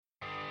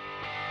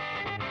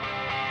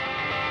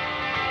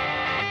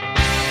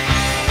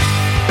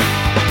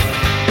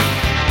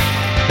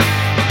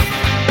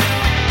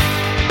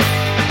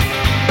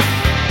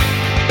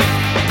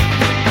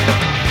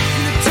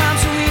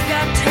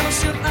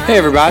Hey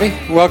everybody,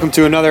 welcome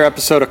to another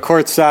episode of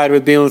Courtside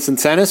with Bielenson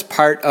Tennis,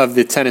 part of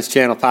the Tennis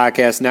Channel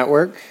Podcast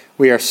Network.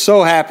 We are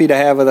so happy to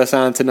have with us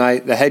on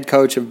tonight the head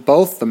coach of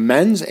both the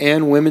men's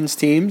and women's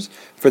teams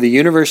for the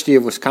University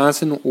of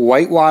Wisconsin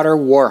Whitewater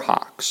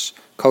Warhawks,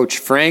 Coach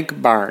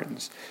Frank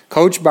Barnes.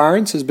 Coach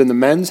Barnes has been the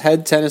men's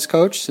head tennis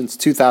coach since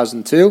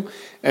 2002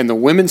 and the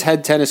women's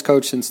head tennis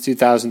coach since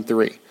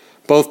 2003.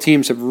 Both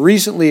teams have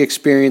recently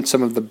experienced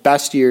some of the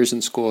best years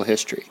in school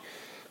history.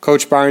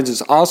 Coach Barnes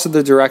is also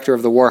the director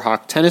of the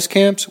Warhawk Tennis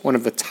Camps, one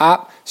of the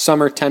top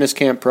summer tennis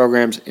camp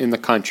programs in the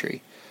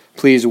country.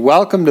 Please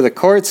welcome to the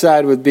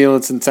Courtside with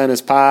Bielenson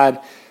Tennis Pod,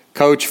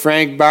 Coach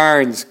Frank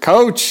Barnes.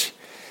 Coach,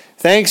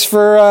 thanks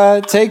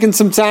for taking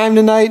some time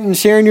tonight and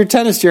sharing your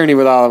tennis journey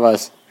with all of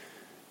us.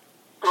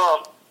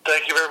 Well,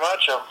 thank you very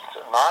much. It's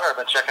an honor. I've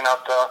been checking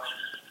out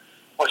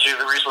what you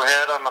recently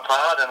had on the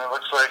pod, and it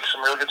looks like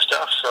some really good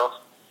stuff, so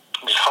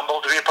I'm just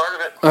humbled to be a part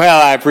of it.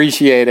 Well, I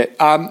appreciate it.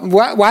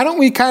 Why don't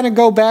we kind of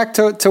go back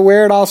to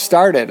where it all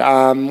started?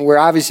 We're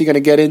obviously going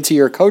to get into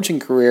your coaching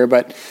career,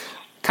 but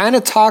kind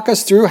of talk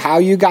us through how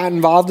you got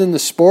involved in the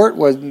sport.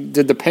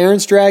 Did the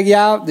parents drag you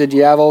out? Did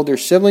you have older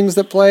siblings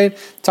that played?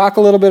 Talk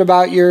a little bit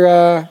about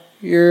your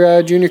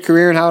junior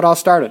career and how it all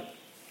started.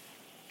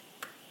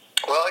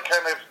 Well, I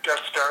kind of got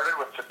started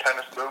with the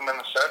tennis boom in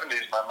the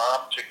 70s. My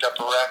mom picked up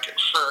a racket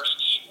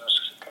first. It was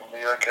going to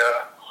be like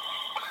a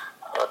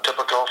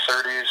typical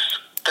 30s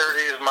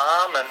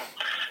mom, and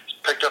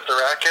picked up the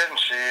racket, and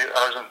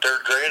I was in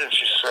third grade, and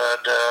she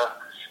said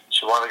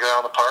she wanted to go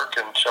out in the park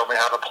and show me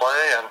how to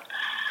play, and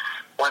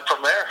went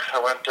from there. I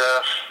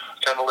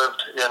kind of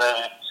lived in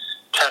a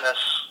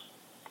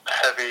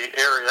tennis-heavy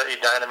area,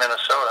 Edina,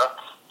 Minnesota,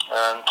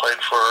 and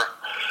played for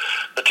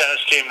the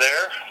tennis team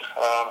there.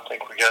 I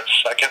think we got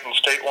second in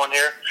state one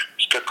year.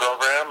 It's a good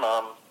program.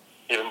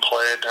 Even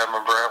played, I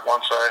remember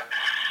once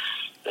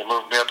they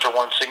moved me up to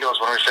one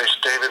singles when we faced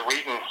David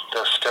Wheaton,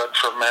 the stud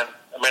from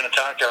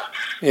Minnetonka.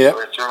 Yeah. So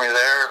they threw me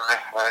there.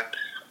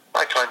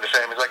 My claim to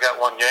fame is I got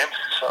one game.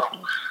 So.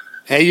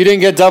 Hey, you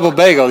didn't get double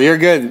bagel. You're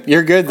good.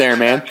 You're good there,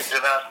 man.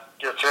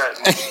 That's right.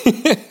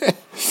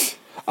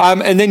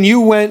 And then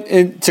you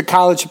went to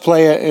college to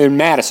play in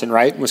Madison,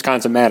 right?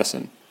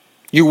 Wisconsin-Madison.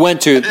 You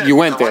went there. Yeah, I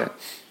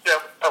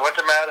went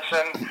to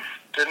Madison.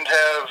 Didn't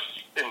have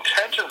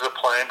intentions of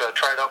playing, but I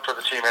tried out for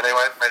the team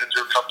anyway. Made it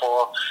through a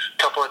couple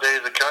of days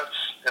of cuts.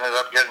 Ended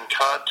up getting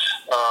cut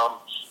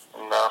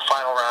in the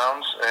final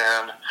rounds,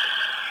 and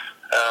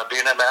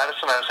being at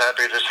Madison, I was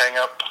happy to just hang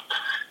up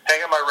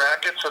my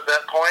rackets at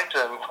that point,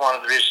 and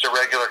wanted to be just a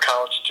regular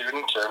college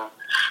student, and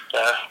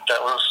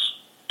that was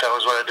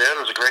what I did.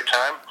 It was a great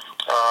time.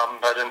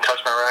 I didn't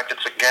touch my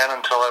rackets again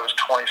until I was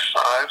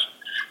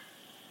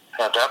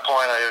 25. At that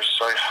point, I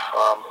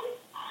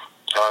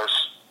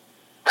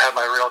had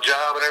my real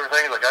job and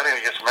everything. Like, I need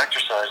to get some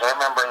exercise. I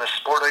remember in the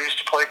sport I used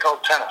to play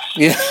called tennis.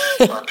 Yeah.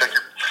 So I picked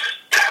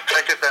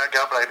it back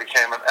up, and I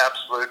became an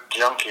absolute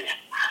junkie.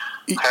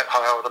 I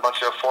hung out with a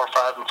bunch of 4,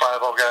 5, and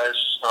 5-0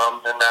 guys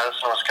in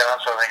Madison,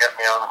 Wisconsin. They got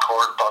me on the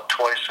court about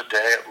twice a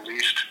day at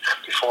least,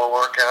 before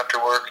work, after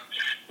work,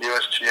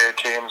 USTA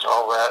teams,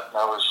 all that.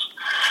 And I was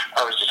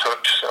just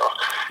hooked. So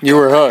you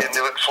were hooked.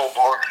 Into it full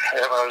bore.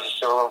 Yeah, I was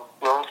just a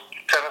little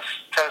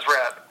tennis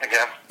rat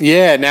again.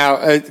 Yeah. Now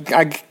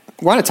I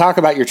want to talk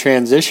about your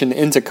transition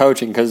into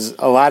coaching, because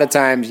a lot of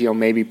times,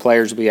 maybe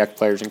players will be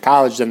ex-players in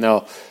college, then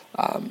they'll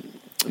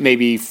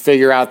maybe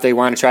figure out they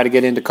want to try to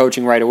get into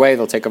coaching right away.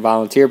 They'll take a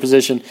volunteer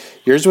position.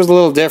 Yours was a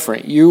little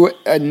different. You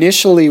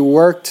initially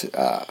worked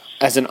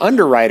as an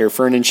underwriter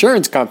for an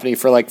insurance company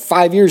for like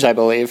 5 years, I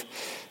believe,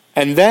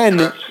 and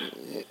then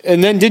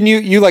didn't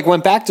you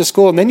went back to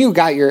school, and then you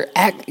got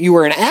you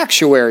were an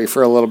actuary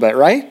for a little bit,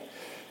 right?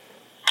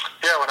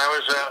 Yeah, when I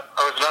was an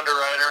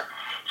underwriter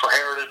for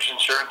Heritage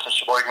Insurance in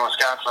Sheboygan,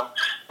 Wisconsin.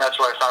 That's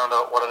where I found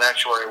out what an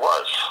actuary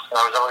was. And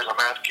I was always a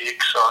math geek,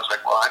 so I was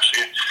like, well,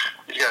 actually,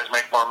 these guys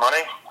make more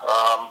money.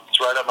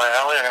 It's right up my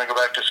alley. I'm going to go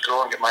back to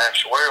school and get my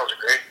actuarial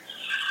degree.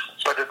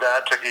 So I did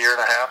that. Took a year and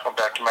a half. Went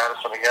back to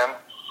Madison again.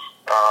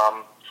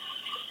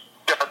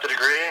 Got the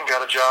degree and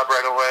got a job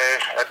right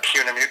away at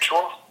CUNA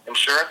Mutual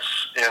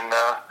Insurance in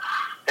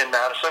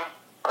Madison,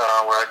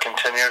 where I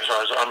continued. So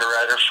I was an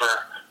underwriter for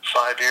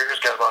 5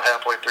 years. Got about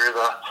halfway through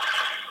the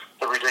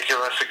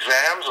ridiculous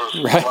exams. Was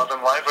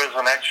loving life as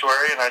an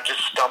actuary, and I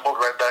just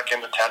stumbled right back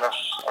into tennis.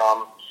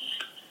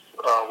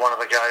 One of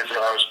the guys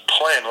that I was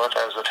playing with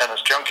as a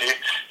tennis junkie,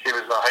 he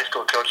was the high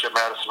school coach at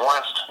Madison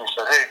West. He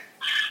said, hey,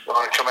 you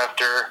want to come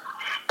after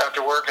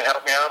work and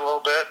help me out a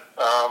little bit?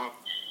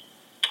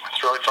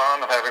 It's really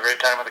fun. I'm having a great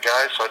time with the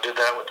guys. So I did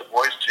that with the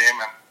boys team,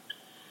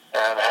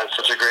 and I had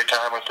such a great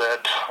time with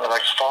it. The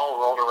next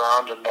fall rolled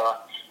around, and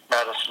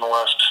Madison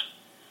West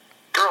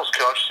girls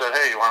coach said,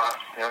 hey,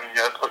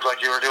 you look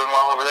like you were doing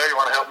well over there. You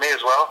want to help me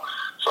as well?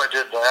 So I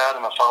did that,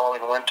 and the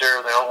following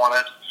winter, they all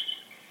wanted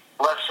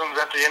lessons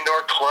at the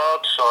indoor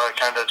club, so I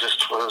kind of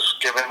just was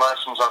giving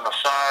lessons on the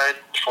side.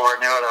 Before I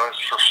knew it, I was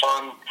for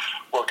fun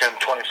working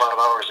 25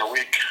 hours a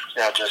week,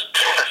 just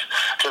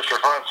for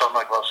fun. So I'm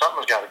like, well,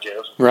 something's got to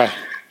give. Right.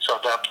 So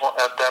at that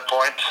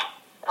point,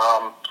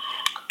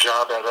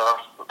 job at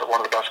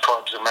one of the best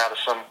clubs in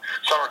Madison,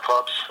 summer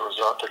clubs. It was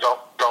the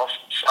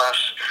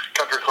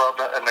golf/country club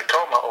in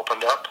Tacoma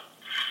opened up,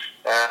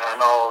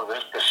 and all of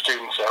the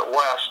students at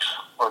West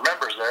were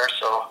members there,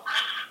 so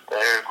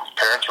their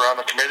parents were on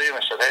the committee, and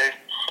they said, hey,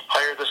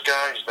 hire this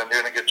guy. He's been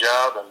doing a good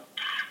job. And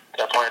at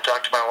that point, I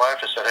talked to my wife.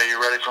 I said, hey, you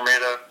ready for me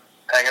to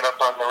hang it up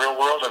on the real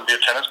world and be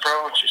a tennis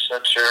pro? And she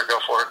said, sure, go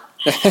for it.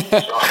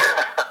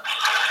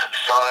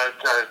 So I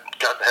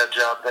got the head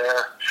job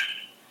there.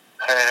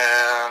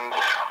 And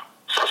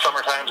so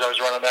summer times I was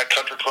running that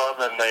country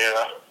club, and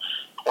the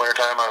winter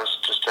time I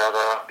was just at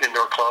an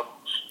indoor club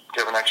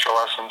giving extra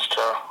lessons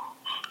to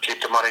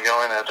keep the money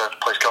going at a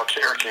place called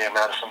Cherokee in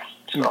Madison.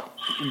 So.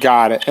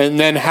 Got it. And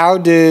then how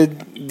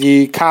did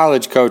the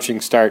college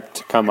coaching start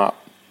to come up?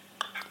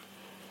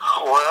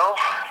 Well,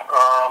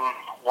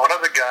 one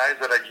of the guys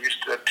that I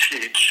used to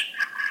teach,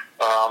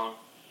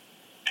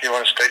 he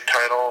won a state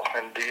title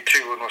in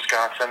D2 in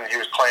Wisconsin, and he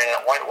was playing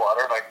at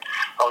Whitewater, and I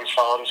always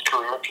followed his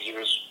career because he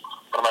was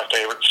one of my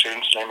favorite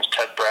students. His name is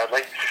Ted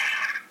Bradley.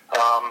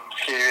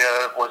 He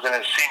was in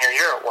his senior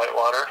year at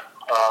Whitewater,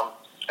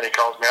 and he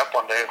calls me up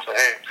one day and said,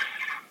 hey,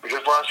 we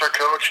just lost our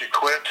coach. He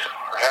quit.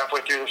 We're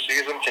halfway through the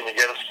season. Can you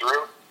get us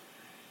through?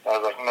 I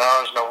was like, no,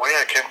 there's no way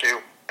I can't do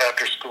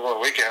after school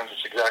and weekends.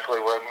 It's exactly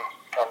when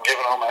I'm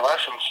giving all my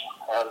lessons.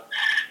 And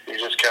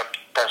he just kept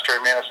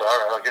pestering me, and I said, all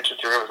right, I'll get you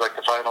through. It was like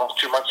the final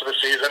 2 months of the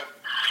season.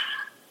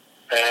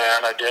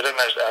 And I did, and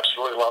I just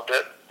absolutely loved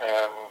it.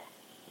 And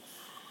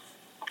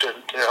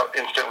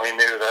instantly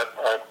knew that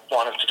I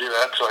wanted to do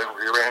that, so I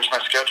rearranged my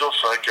schedule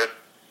so I could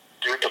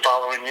do it the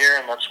following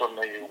year. And that's when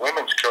the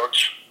women's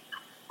coach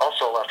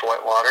also left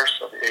Whitewater,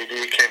 so the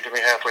AD came to me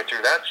halfway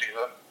through that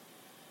season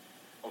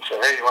and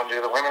said, hey, you want to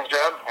do the women's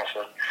job? I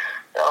said,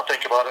 yeah, I'll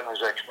think about it. And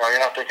he's like, no, you're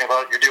not thinking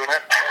about it, you're doing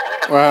it.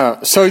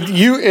 Wow. So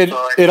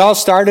it all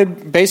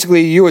started,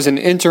 basically you as an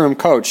interim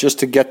coach just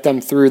to get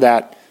them through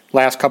that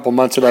last couple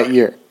months of that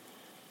year.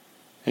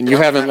 And you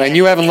haven't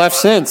left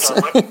since.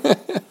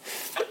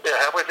 Yeah,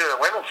 halfway through the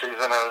women's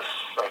season, I was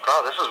like,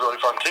 wow, this is really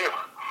fun too.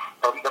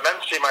 The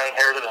men's team I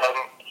inherited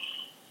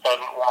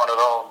hadn't won at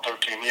all in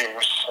 13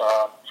 years.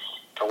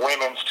 The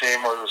women's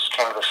team was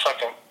kind of the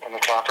second in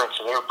the conference,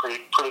 so they were pretty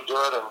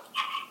good and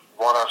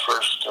won our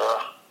first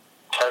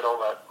title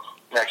that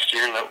next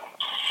year.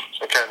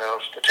 So kind of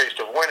the taste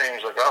of winning.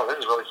 He's like, oh, this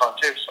is really fun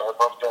too. So I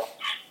loved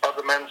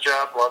the men's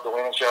job, loved the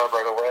women's job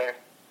right away.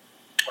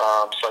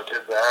 So I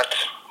did that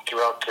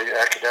throughout the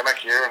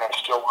academic year, and I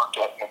still worked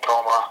at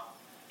Tacoma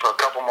for a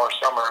couple more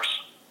summers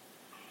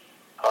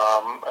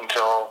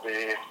until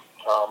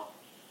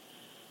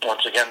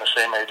once again the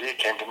same AD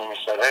came to me and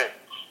said, hey,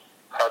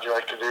 how'd you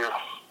like to do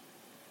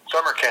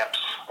summer camps?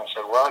 I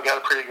said, well, I got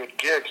a pretty good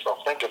gig, so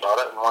I'll think about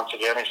it. And once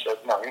again, he said,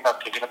 no, you're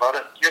not thinking about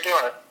it. You're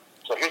doing it.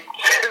 So he's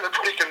a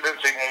pretty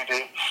convincing AD.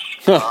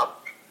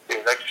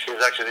 He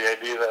was actually the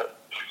AD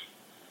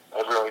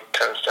that really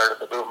kind of started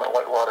the boom at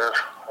Whitewater.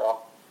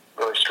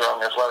 Really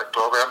strong athletic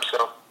program,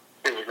 so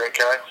he was a great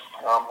guy.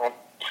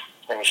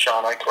 His name is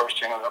Sean Eichhorst.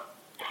 He ended up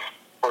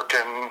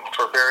working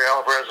for Barry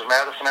Alvarez in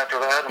Madison after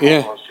that, and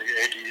then was the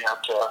AD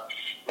at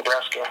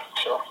Nebraska.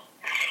 So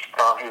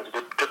he was a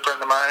good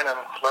friend of mine and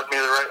led me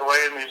the right way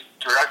in these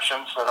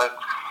directions. So I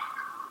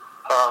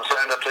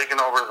ended up taking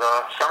over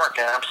the summer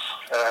camps,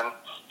 and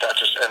that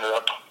just ended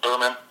up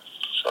booming.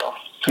 So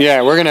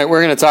yeah, we're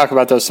gonna talk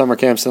about those summer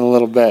camps in a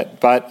little bit,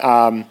 but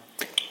that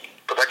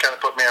kind of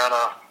put me on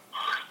a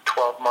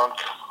 12-month,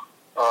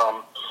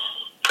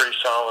 pretty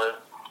solid,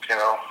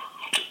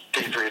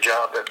 D3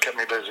 job that kept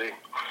me busy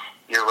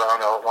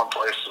year-round all at one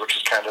place, which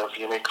is kind of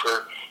unique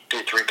for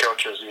D3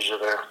 coaches. Usually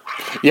they're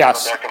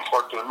back and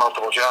forth doing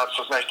multiple jobs,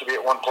 so it's nice to be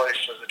at one place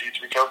as a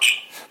D3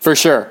 coach. For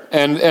sure.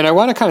 And I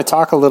want to kind of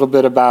talk a little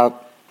bit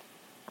about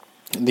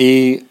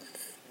the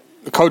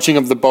coaching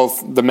of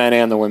both the men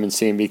and the women's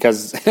team,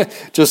 because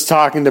just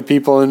talking to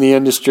people in the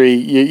industry,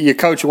 you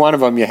coach one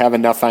of them, you have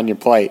enough on your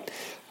plate.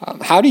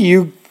 How do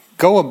you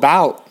go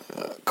about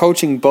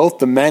coaching both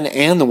the men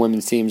and the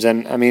women's teams?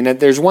 And I mean,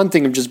 there's one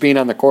thing of just being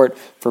on the court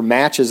for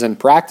matches and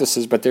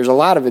practices, but there's a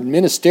lot of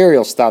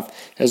ministerial stuff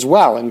as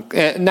well.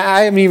 And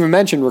I haven't even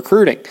mentioned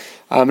recruiting.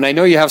 And I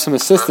know you have some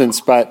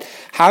assistants, but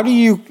how do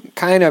you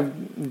kind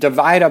of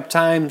divide up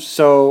time?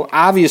 So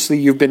obviously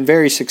you've been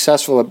very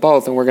successful at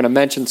both, and we're going to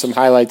mention some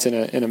highlights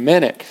in a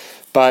minute.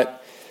 But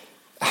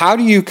how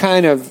do you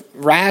kind of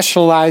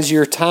rationalize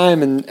your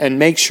time and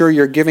make sure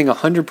you're giving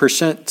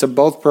 100% to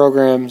both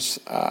programs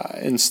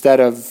instead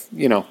of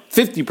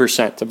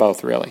 50% to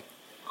both, really?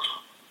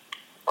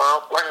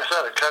 Well, like I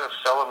said, I kind of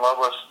fell in love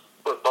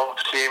with both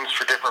teams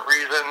for different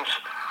reasons.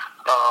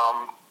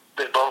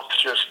 They both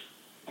just,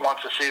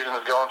 once the season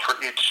is going for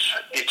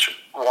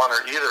each one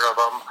or either of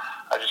them,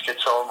 I just get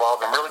so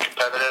involved. I'm really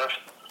competitive,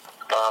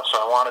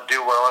 so I want to do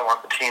well. I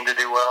want the team to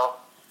do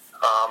well,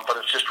 but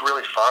it's just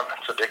really fun.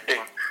 It's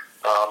addicting.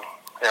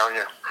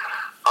 You're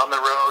on the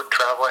road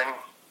traveling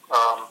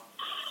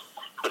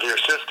with your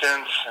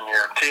assistants and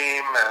your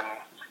team, and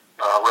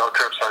road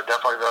trips are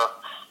definitely the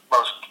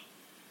most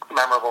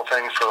memorable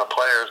things for the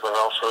players, but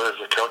also as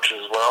the coaches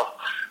as well.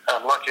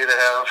 I'm lucky to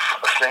have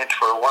a saint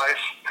for a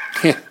wife.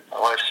 My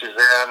wife,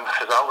 Suzanne,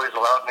 has always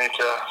allowed me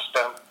to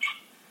spend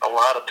a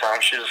lot of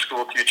time. She's a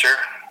school teacher.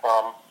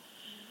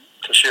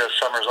 So she has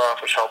summers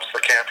off, which helps the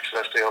camp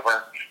because I stay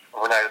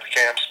overnight at the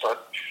camps.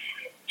 But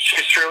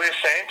she's truly a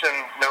saint and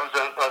knows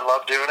that I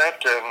love doing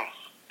it. And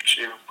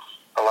she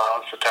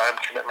allows the time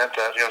commitment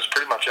that, it's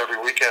pretty much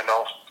every weekend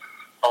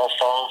all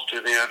falls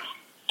to the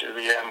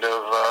end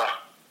of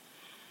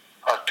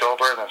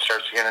October, and then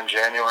starts again in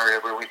January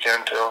every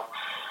weekend till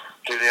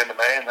through the end of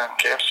May, and then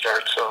camp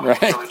starts. So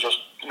right. Really just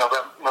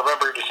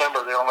November,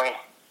 December, the only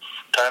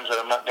times that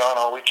I'm not gone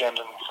all weekend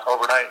and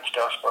overnight and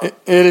stuff. But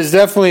it is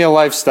definitely a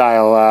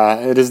lifestyle.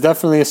 It is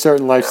definitely a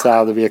certain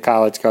lifestyle to be a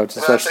college coach.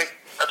 I think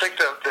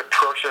the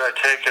approach that I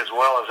take as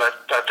well is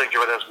I think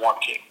of it as one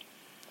team.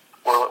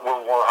 We're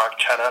Warhawk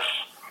Tennis,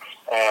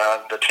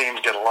 and the teams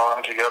get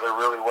along together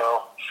really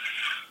well.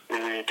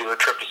 We do a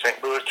trip to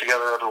St. Louis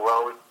together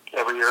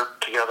every year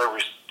together.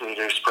 We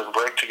do spring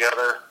break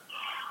together.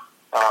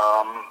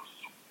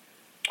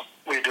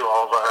 We do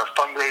all of our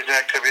fundraising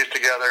activities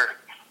together.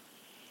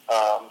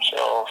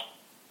 So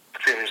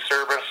community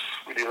service,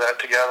 we do that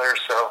together.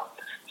 So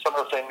some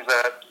of the things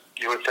that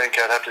you would think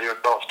I'd have to do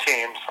with both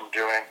teams, I'm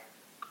doing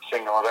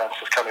single events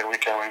this coming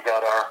weekend. We've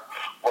got our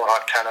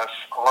Warhawk Tennis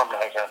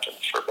alumni event.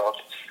 It's for both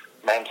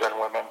men's and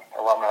women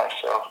alumni.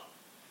 So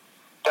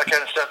that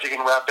kind of stuff you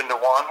can wrap into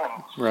one.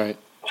 And right.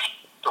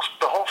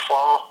 The whole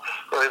fall,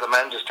 really, the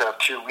men just have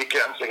 2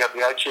 weekends. They got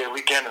the ITA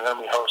weekend, and then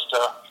we host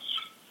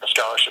a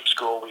scholarship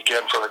school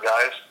weekend for the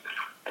guys.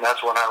 And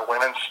that's when our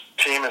women's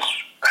team is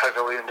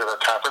heavily into the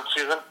conference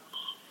season,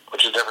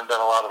 which is different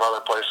than a lot of other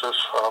places.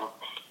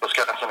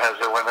 Wisconsin has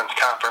their women's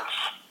conference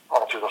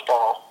all through the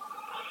fall.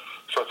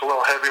 So it's a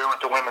little heavier with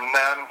the women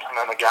then, and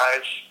then the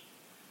guys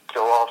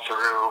go all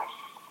through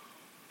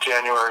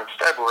January and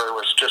February,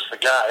 was just the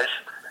guys.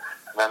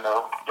 And then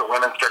the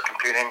women start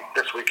competing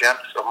this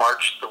weekend. So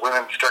March, the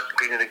women start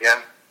competing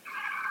again.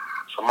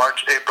 So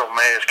March, April,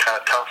 May is kind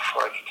of tough.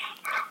 Like,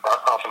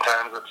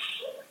 oftentimes it's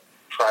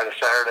Friday,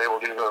 Saturday, we'll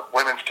do the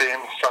women's team.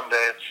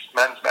 Sunday, it's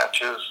men's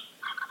matches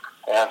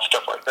and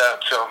stuff like that.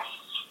 So,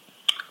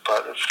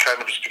 but it's kind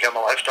of just become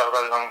a lifestyle that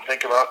I don't even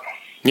think about.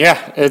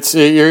 Yeah, it's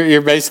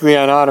you're basically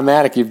on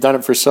automatic. You've done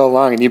it for so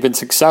long, and you've been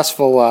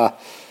successful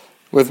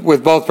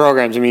with both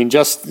programs. I mean,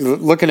 just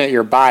looking at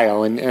your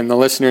bio, and the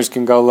listeners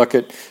can go look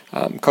at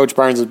Coach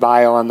Barnes'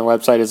 bio on the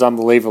website is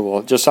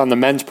unbelievable. Just on the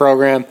men's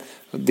program,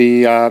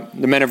 the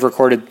men have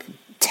recorded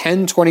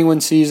 10 21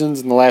 seasons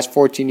in the last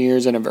 14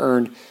 years and have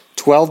earned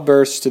 12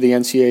 berths to the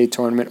NCAA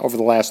tournament over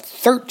the last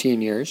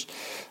 13 years,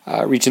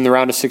 reaching the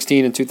round of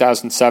 16 in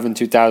 2007,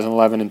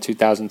 2011, and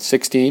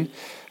 2016.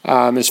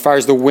 As far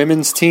as the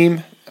women's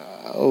team,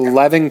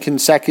 11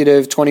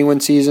 consecutive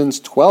 21 seasons,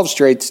 12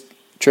 straight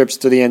trips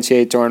to the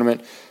NCAA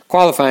tournament,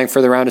 qualifying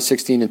for the round of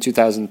 16 in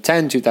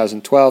 2010,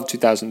 2012,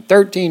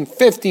 2013,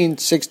 15,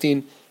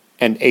 16,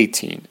 and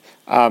 18.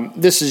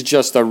 This is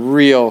just a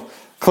real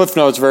Cliff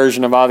Notes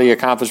version of all the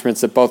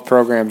accomplishments that both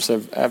programs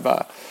have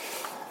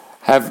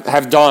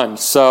done.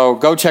 So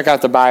go check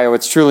out the bio.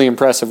 It's truly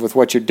impressive with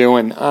what you're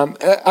doing.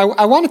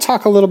 I want to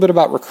talk a little bit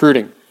about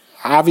recruiting.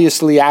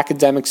 Obviously,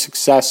 academic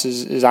success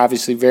is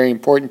obviously very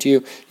important to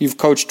you. You've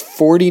coached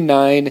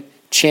 49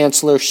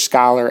 Chancellor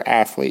Scholar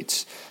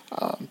athletes.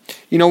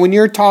 When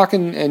you're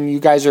talking, and you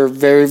guys are a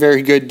very,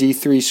 very good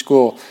D3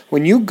 school,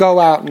 when you go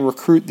out and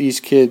recruit these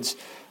kids,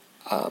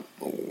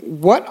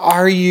 what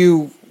are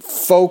you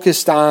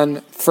focused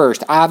on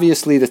first?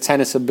 Obviously, the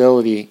tennis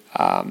ability.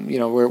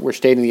 We're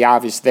stating the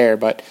obvious there,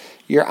 but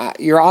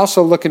you're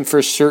also looking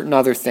for certain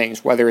other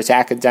things, whether it's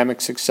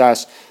academic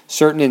success,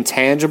 certain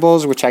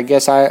intangibles, which I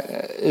guess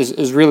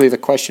is really the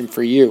question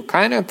for you.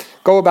 Kind of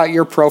go about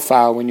your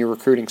profile when you're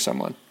recruiting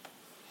someone.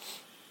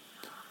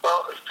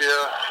 Well, if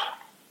you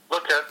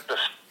look at the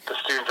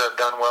students that have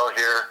done well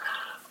here,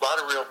 a lot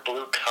of real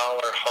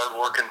blue-collar,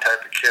 hard-working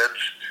type of kids.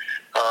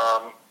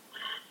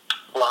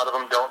 A lot of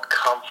them don't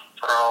come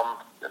from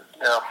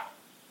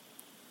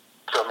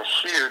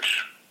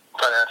huge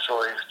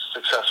financially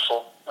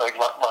successful. Like a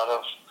lot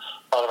of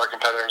our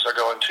competitors are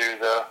going to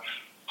the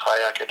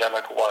high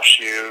academic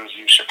WashU,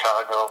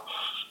 Chicago.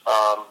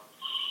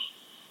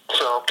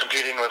 So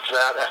competing with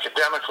that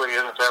academically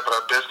isn't there, but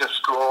our business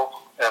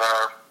school and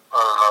our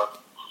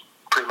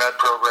pre-med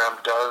program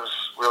does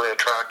really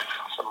attract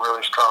some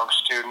really strong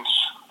students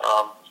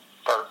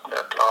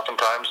that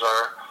oftentimes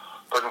are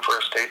looking for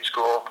a state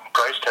school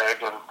price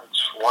tag, and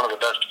it's one of the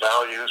best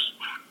values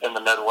in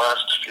the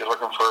Midwest. If you're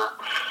looking for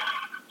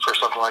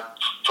something like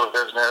for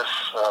business,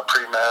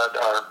 pre-med,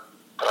 our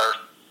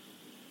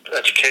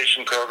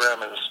education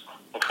program is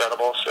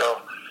incredible.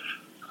 So,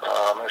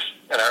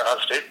 in our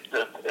out-of-state,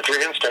 if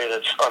you're in-state,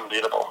 it's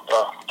unbeatable.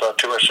 The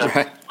tuition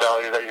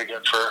value that you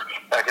get for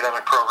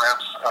academic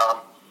programs,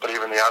 but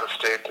even the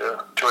out-of-state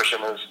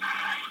tuition is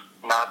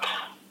not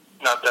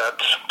that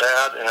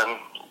bad, and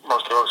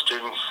most of those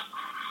students,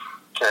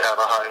 they have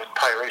a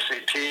higher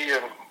ACT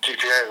and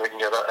GPA. They can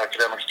get an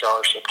academic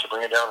scholarship to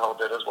bring it down a little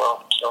bit as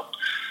well. So,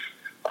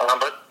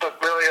 but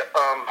really,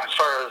 as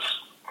far as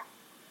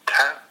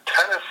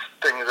tennis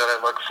things that I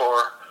look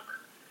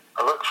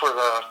for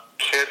the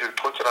kid who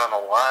puts it on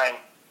the line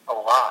a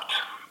lot.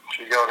 If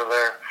you go to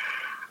their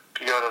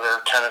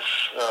tennis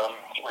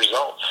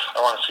results,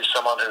 I want to see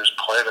someone who's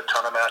played a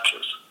ton of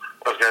matches.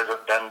 Those guys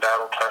have been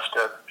battle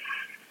tested.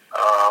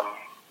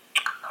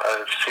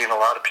 I've seen a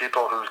lot of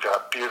people who've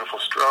got beautiful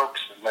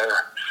strokes, and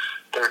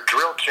they're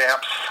drill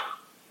champs.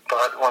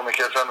 But when it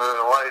gets under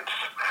the lights,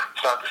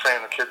 it's not the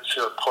same. The kids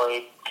who have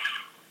played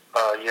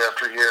year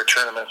after year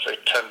tournaments, they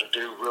tend to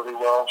do really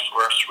well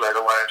for us right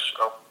away.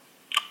 So,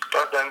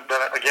 but then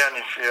again,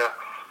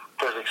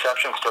 there's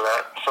exceptions to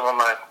that. Some of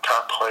my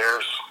top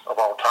players of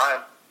all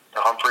time,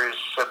 the Humphreys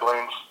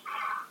siblings,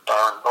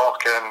 Darren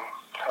Balkin,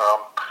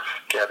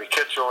 Gabby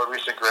Kitchell, a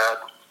recent grad,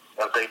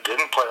 they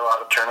didn't play a lot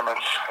of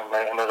tournaments, and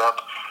they ended up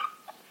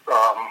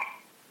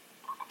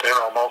they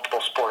were all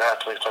multiple sport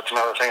athletes. That's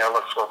another thing I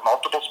look for.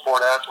 Multiple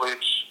sport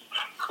athletes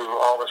who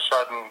all of a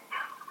sudden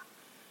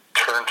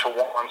turn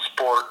to one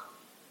sport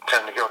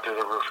tend to go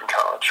through the roof in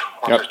college.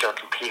 When they start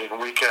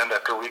competing weekend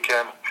after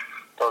weekend,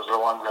 those are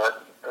the ones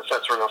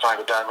that's where they'll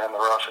find a diamond in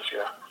the rough if you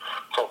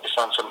focus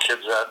on some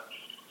kids that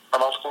are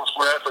multiple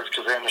sport athletes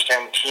because they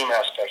understand the team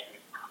aspect.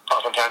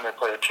 Oftentimes they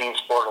play a team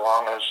sport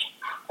along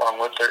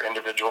with their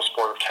individual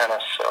sport of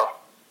tennis.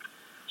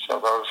 So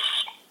those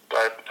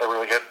I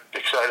really get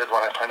excited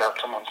when I find out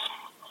someone's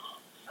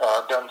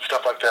done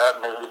stuff like that,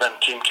 and they've been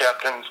team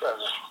captains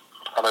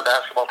on a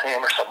basketball team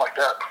or something like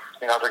that.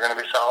 They're going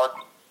to be solid.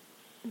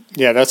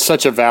 Yeah, that's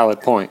such a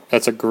valid point.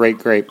 That's a great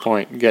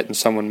point. Getting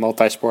someone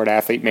multi-sport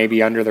athlete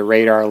maybe under the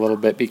radar a little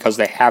bit because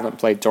they haven't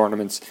played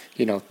tournaments,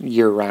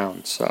 year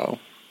round. So.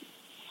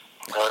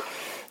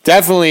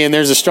 Definitely, and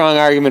there's a strong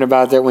argument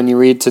about that when you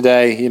read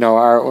today,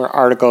 our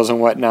articles and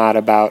whatnot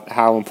about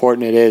how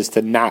important it is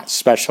to not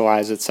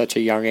specialize at such a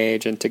young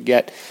age and to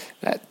get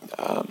that,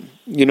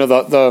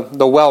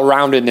 the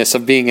well-roundedness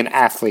of being an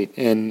athlete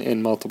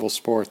in multiple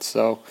sports.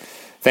 So,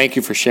 thank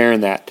you for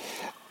sharing that.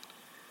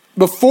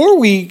 Before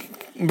we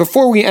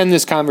end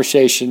this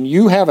conversation,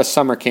 you have a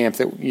summer camp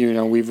that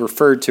we've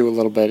referred to a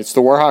little bit. It's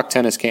the Warhawk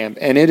Tennis Camp,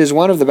 and it is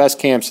one of the best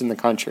camps in the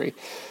country.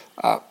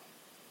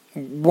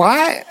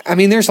 Why? I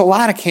mean, there's a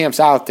lot of camps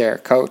out there,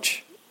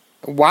 Coach.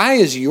 Why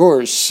is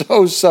yours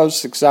so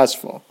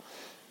successful?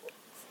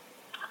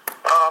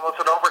 It's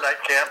an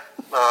overnight camp.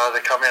 They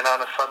come in on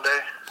a Sunday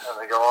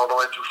and they go all the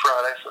way through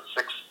Friday, so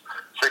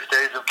 6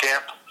 days of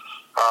camp.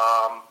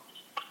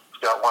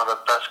 Got one of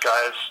the best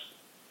guys.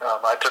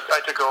 I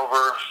took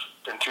over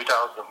in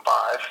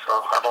 2005,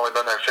 so I've only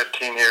been there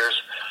 15 years.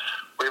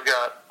 We've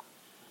got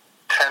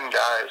 10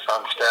 guys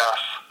on staff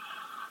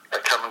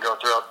that come and go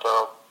throughout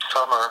the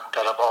summer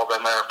that have all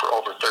been there for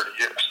over 30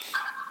 years.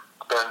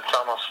 Then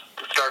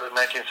it started in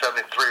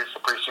 1973, so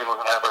pretty soon we're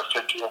going to have our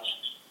 50th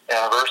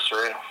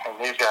anniversary, and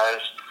these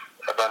guys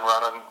have been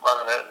running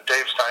it.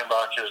 Dave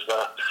Steinbach is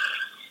the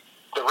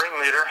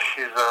ringleader.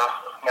 He's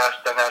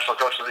the National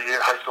Coach of the Year,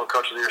 High School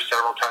Coach of the Year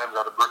several times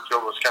out of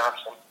Brookfield,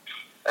 Wisconsin.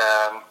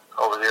 And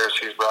over the years,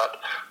 he's brought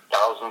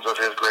thousands of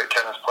his great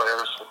tennis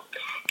players and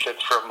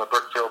kids from the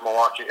Brookfield,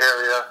 Milwaukee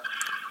area.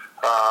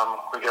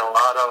 We get a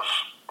lot of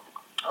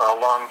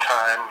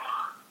long-time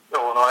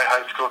Illinois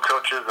high school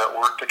coaches that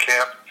work the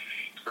camp.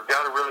 We've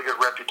got a really good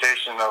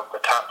reputation from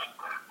the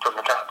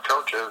top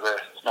coaches.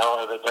 Not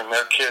only they bring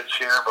their kids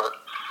here,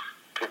 but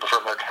people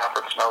from their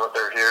conference know that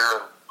they're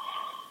here. And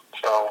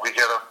so we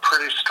get a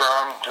pretty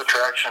strong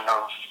attraction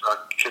of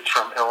kids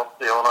from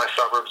the Illinois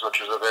suburbs,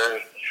 which is a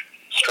very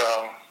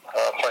strong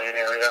playing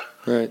area,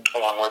 right,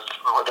 along with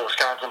the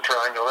Wisconsin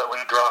triangle that we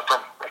draw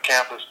from the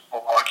campus,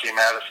 Milwaukee,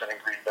 Madison, and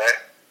Green Bay.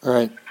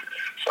 Right.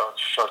 So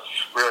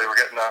it's really, we're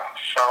getting a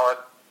solid,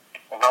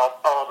 and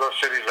all of those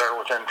cities are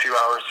within 2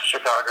 hours of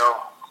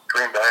Chicago,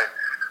 Green Bay,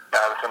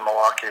 Madison,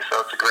 Milwaukee.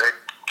 So it's a great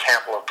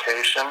camp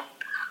location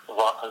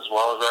as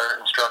well as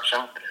our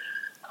instruction.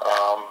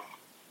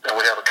 And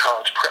we have a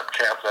college prep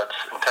camp that's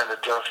intended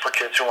just for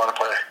kids who want to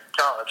play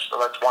college. So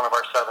that's one of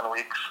our 7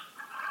 weeks.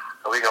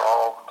 We go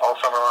all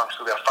summer long.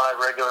 So we have 5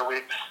 regular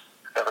weeks.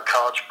 We have a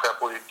college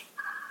prep week,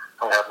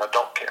 and we have an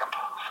adult camp.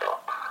 So.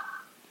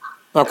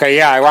 Okay,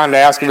 yeah, I wanted to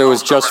ask if it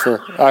was just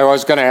for. I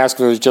was going to ask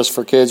if it was just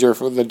for kids or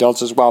for the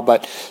adults as well.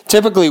 But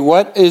typically,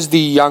 what is the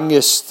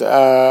youngest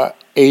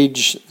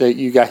age that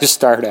you guys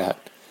start at?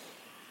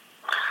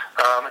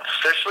 It's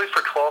officially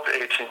for 12 to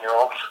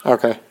 18-year-olds.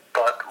 Okay.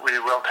 But we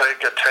will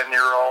take a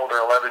 10-year-old or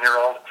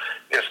 11-year-old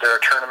if they're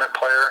a tournament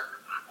player.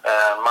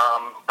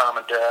 Mom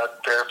and dad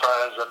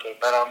verifies that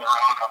they've been on the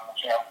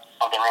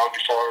road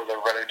before.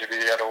 They're ready to be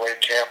at a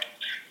weight camp.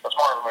 It's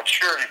more of a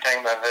maturity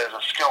thing than it is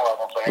a skill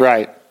level thing.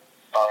 Right.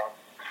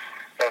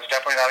 That's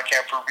definitely not a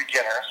camp for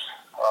beginners.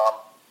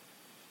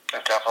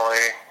 It's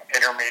definitely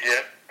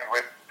intermediate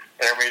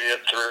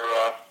through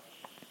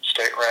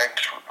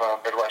state-ranked,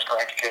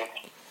 Midwest-ranked kids.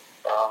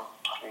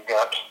 We've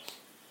got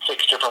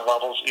 6 different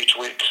levels each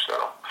week,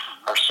 so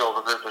our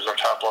silver group is our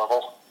top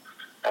level,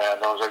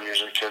 and those are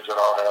usually kids that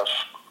all have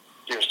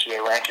USTA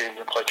rankings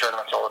and play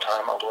tournaments all the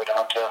time, all the way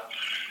down to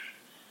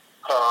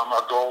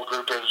our gold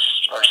group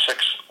is our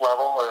 6th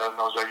level, and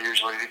those are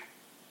usually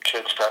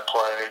kids that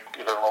play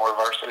either lower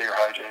varsity or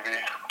high JV.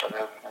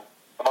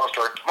 But most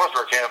of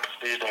our camp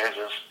these days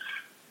is,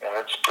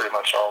 it's pretty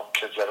much all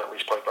kids that at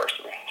least play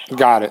varsity. So.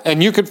 Got it.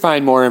 And you could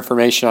find more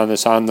information on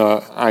this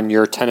on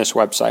your tennis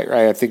website,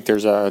 right? I think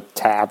there's a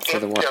tab for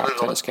the Warhawk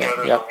tennis camp.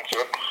 Yep.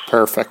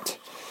 Perfect.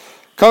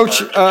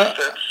 Coach, it's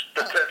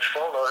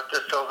full though.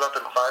 It fills up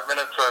in 5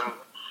 minutes on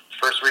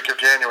first week of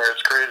January.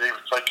 It's crazy.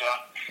 It's like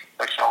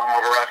selling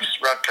out a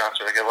rap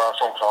concert. I get a lot of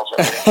phone calls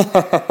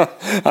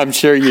every day. I'm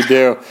sure you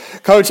do,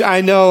 Coach.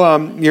 I know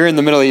you're in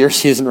the middle of your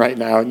season right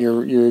now, and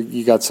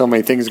you got so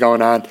many things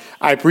going on.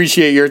 I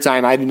appreciate your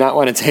time. I do not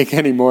want to take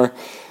any more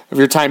of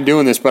your time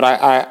doing this, but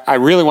I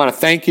really want to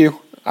thank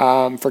you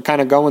for kind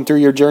of going through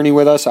your journey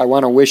with us. I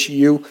want to wish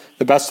you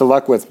the best of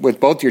luck with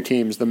both your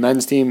teams, the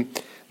men's team,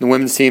 the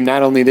women's team,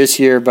 not only this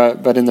year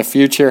but in the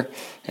future.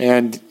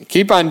 And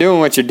keep on doing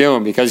what you're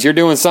doing because you're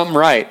doing something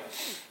right.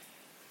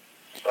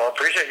 Well, I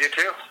appreciate you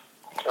too.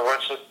 So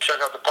let's check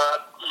out the pod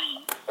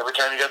every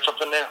time you get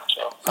something new.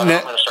 So I'm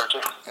going to start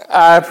too.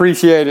 I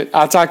appreciate it.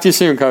 I'll talk to you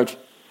soon, Coach.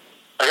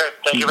 Okay,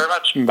 thank you very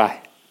much.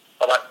 Bye.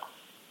 Bye-bye.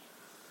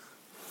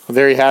 Well,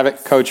 there you have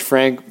it, Coach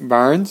Frank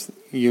Barnes,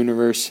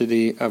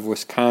 University of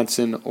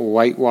Wisconsin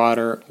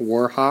Whitewater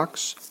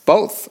Warhawks,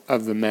 both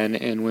of the men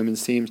and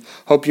women's teams.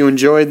 Hope you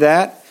enjoyed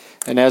that.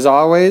 And as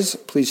always,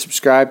 please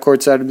subscribe.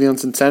 Courtside with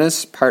Beals and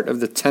Tennis, part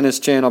of the Tennis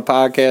Channel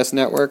Podcast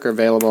Network, are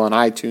available on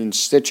iTunes,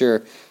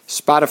 Stitcher,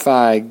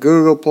 Spotify,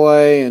 Google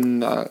Play,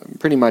 and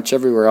pretty much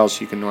everywhere else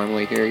you can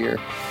normally hear your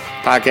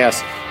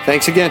podcast.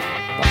 Thanks again.